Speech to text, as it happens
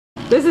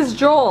This is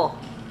Joel.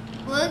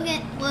 We're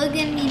gonna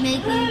be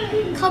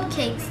making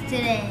cupcakes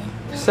today.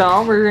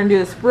 So we're gonna do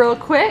this real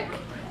quick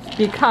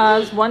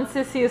because one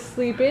sissy is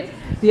sleeping,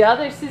 the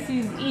other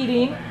sissy's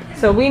eating,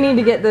 so we need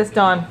to get this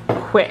done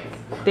quick.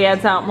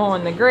 Dad's out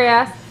mowing the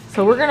grass,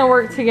 so we're gonna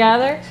work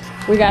together.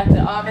 We got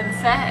the oven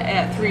set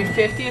at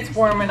 350. It's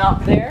warming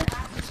up there.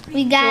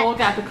 Joel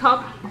got the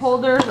cup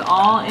holders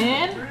all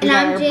in. We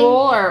got our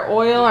bowl, our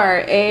oil,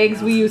 our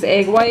eggs. We use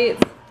egg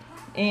whites.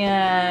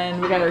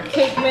 And we got our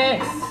cake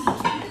mix.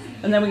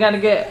 And then we got to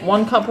get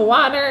 1 cup of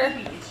water.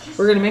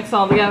 We're going to mix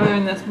all together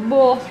in this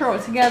bowl, throw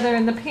it together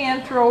in the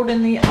pan, throw it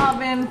in the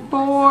oven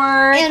for...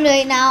 And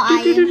right now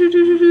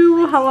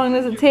how long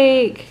does it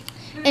take?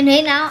 And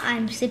right now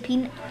I'm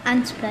sipping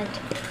on Sprite.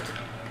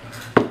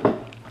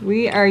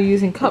 We are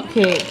using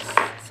cupcakes.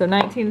 So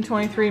 19 to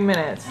 23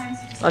 minutes.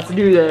 Let's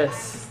do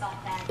this.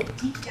 It's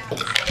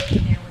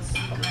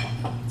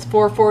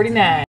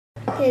 4:49.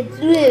 Let's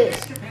do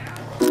this.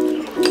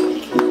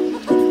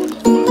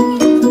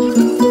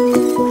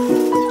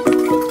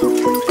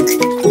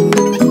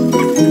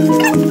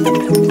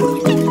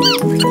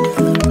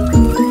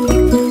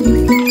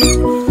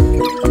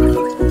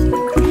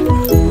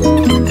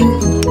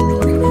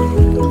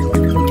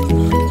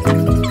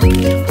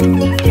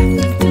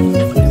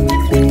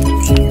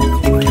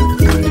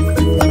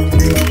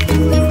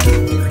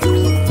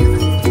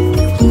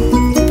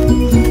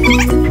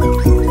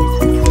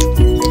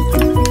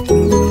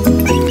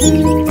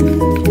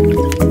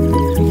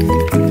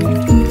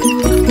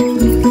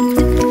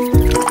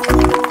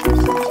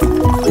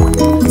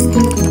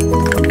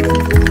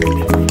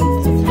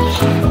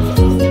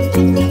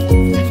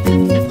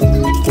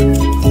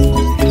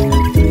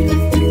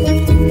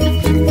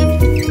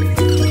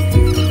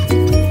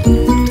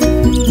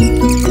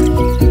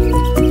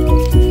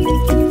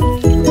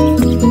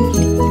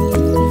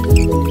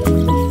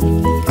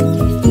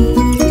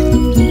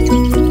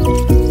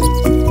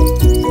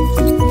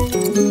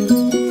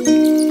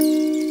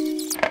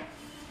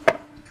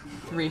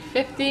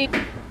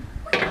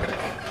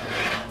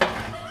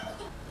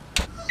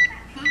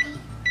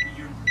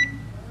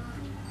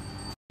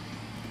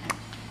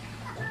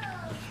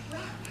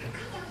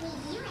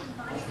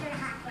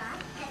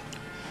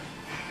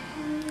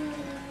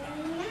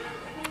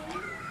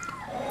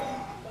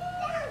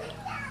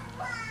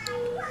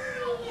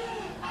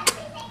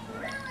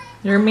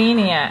 You're a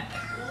maniac.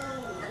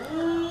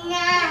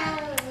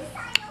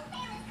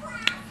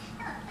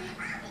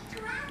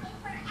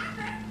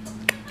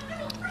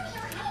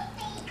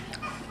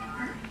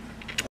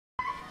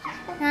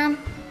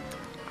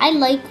 I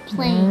like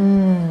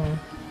playing.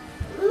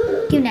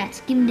 Give me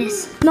this. Give me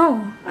this.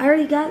 No, I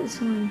already got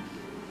this one.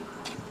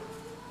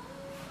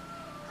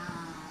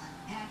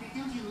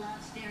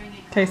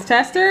 Taste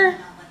tester?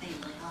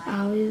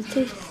 I'll use a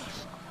taste.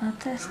 I'll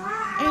test.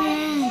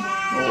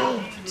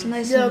 Oh, it's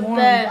nice and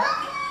warm.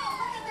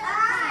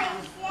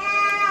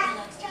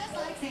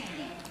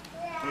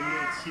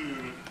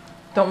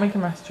 Don't make a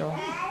mess, Joel.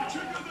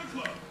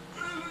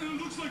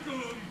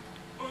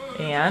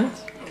 And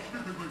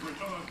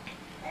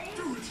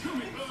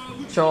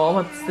Joel,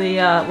 what's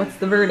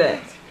the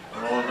verdict?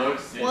 Oh,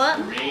 looks, What?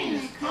 The rain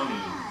is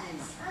coming.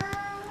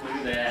 Look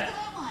at that.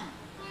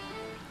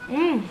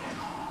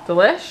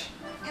 Delish?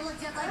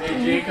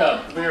 Hey,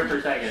 Jacob, come here for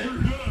a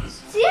second.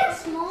 See how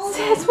small?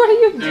 Sis, what are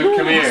you doing? Dude,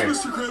 come here.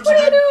 What are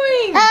you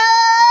doing?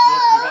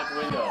 Look out the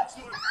window.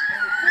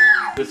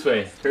 This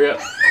way. Hurry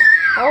up.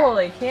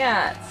 Holy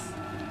cats.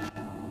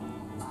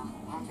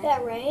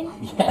 That rain?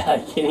 Yeah, I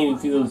can't even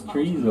see those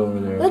trees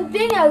over there. Good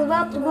thing I was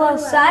about to go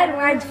outside and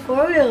ride the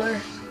 4-wheeler.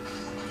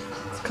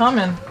 It's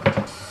coming.